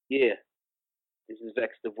Yeah, this is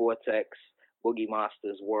Vex the Vortex, Boogie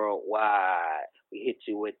Monsters Worldwide. We hit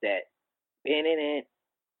you with that. Binning it,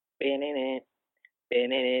 binning it,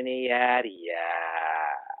 binning it, yada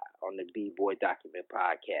yada. On the B-Boy Document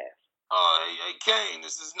Podcast. Hey, Kane,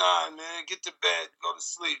 this is 9, man. Get to bed. Go to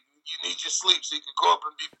sleep. You need your sleep so you can grow up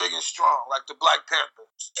and be big and strong like the Black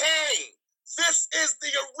Panther. Kane, this is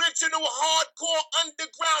the original hardcore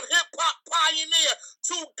underground hip-hop pioneer.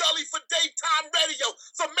 Too gully for daytime radio.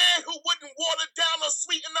 The man who wouldn't water down or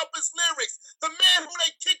sweeten up his lyrics. The man who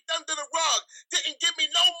they kicked under the rug. Didn't give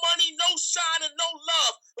me no money, no shine, and no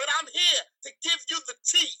love. But I'm here to give you the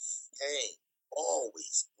teeth. Kane,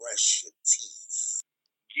 always brush your teeth.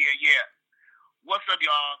 Yeah. What's up,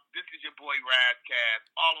 y'all? This is your boy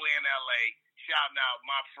Razcast, all the way in LA. Shouting out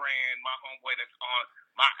my friend, my homeboy that's on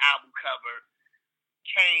my album cover,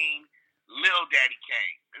 Kane, Lil Daddy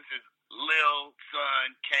Kane. This is Lil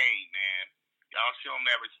Son Kane, man. Y'all show him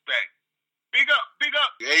that respect. Big up, big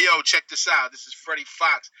up. Hey, yo, check this out. This is Freddie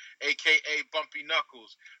Fox, a.k.a. Bumpy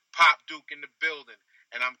Knuckles, Pop Duke in the building,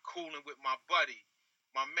 and I'm cooling with my buddy,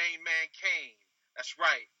 my main man, Kane. That's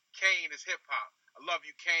right. Kane is hip-hop. I love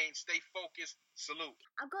you, Kane. Stay focused. Salute.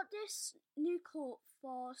 I've got this new coat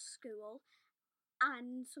for school,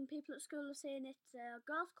 and some people at school are saying it's a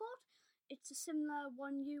girls' coat. It's a similar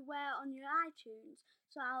one you wear on your iTunes.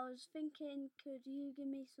 So I was thinking, could you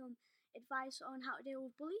give me some advice on how to deal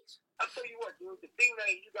with bullies? I'll tell you what, dude. The thing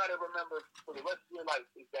that you got to remember for the rest of your life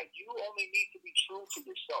is that you only need to be true to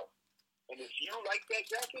yourself. And if you like that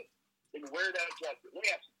jacket, then wear that jacket. Let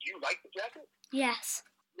me ask you, do you like the jacket? Yes.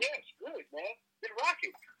 Yes, good, man. Then rock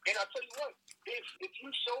it. And I'll tell you what, if you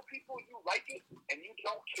show people you like it and you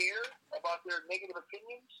don't care about their negative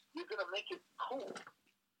opinions, you're going to make it cool.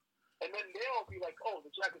 And then they'll be like, oh, the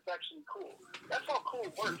jacket's actually cool. That's how cool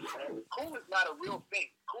works, man. Cool is not a real thing.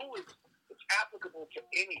 Cool is it's applicable to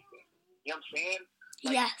anything. You know what I'm saying?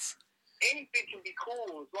 Like, yes. Anything can be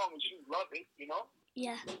cool as long as you love it, you know?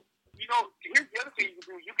 Yeah. You know, here's the other thing you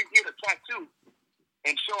can do. You can get a tattoo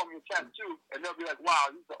and show them your tattoo, and they'll be like, wow,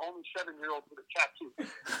 he's the only 7-year-old with a tattoo.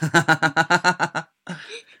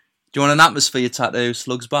 Do you want an atmosphere tattoo,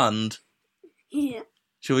 Slugs Band? Yeah.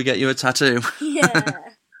 Shall we get you a tattoo? Yeah.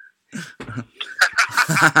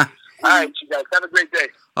 All right, you guys. Have a great day.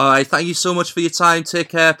 All right, thank you so much for your time. Take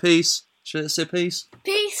care. Peace. Should I say peace?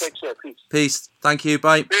 Peace. Take care. Peace. Peace. Thank you.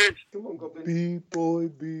 Bye. Peace. Come on, go, B-boy,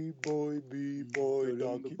 B-boy, B-boy,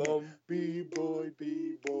 donkey bum. B-boy,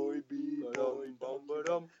 B-boy, B-boy,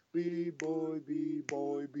 bum-ba-dum. B-boy,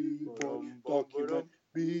 B-boy, B-boy, document.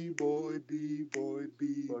 B-boy, B-boy,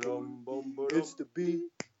 B-boy, bum-ba-dum. It's the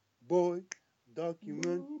B-boy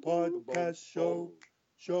document podcast show.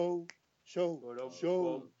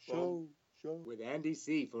 With Andy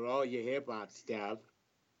C for all your hip-hop stuff.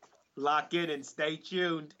 Lock in and stay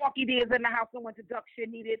tuned. Funky D is in the house, no introduction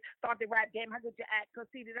needed. Start the rap game, how good you act?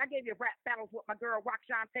 Conceited. I gave you rap battles with my girl Rock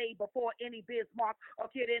Shantae before any Bismarck or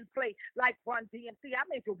Kid in play. Like Run DMC, I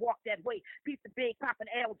made you walk that way. Piece of Big Poppin'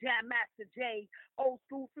 L, Jam Master J. Old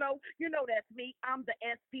school flow, you know that's me. I'm the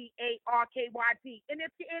SPARKYD. And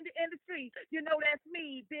if you're in the industry, you know that's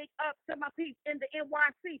me. Big up to my peeps in the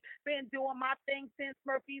NYC. Been doing my thing since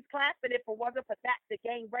Murphy's class. But if it wasn't for that, the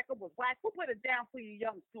game record was whack. We'll put it down for you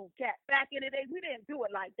young school cats. Back in the day, we didn't do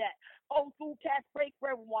it like that. Old school cats break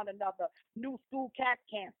bread with one another. New school cats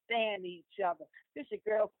can't stand each other. This your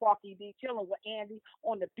girl Sparky D chilling with Andy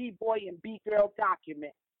on the B-Boy and B-Girl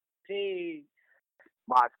document. Peace.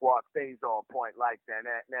 My squad stays on point like that.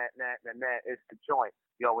 It's the joint.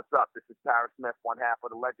 Yo, what's up? This is Paris Smith, one half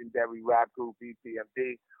of the legendary rap group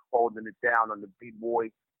BPMD, holding it down on the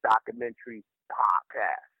B-Boy documentary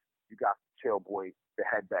podcast. You got Chill Boy, the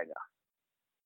headbanger.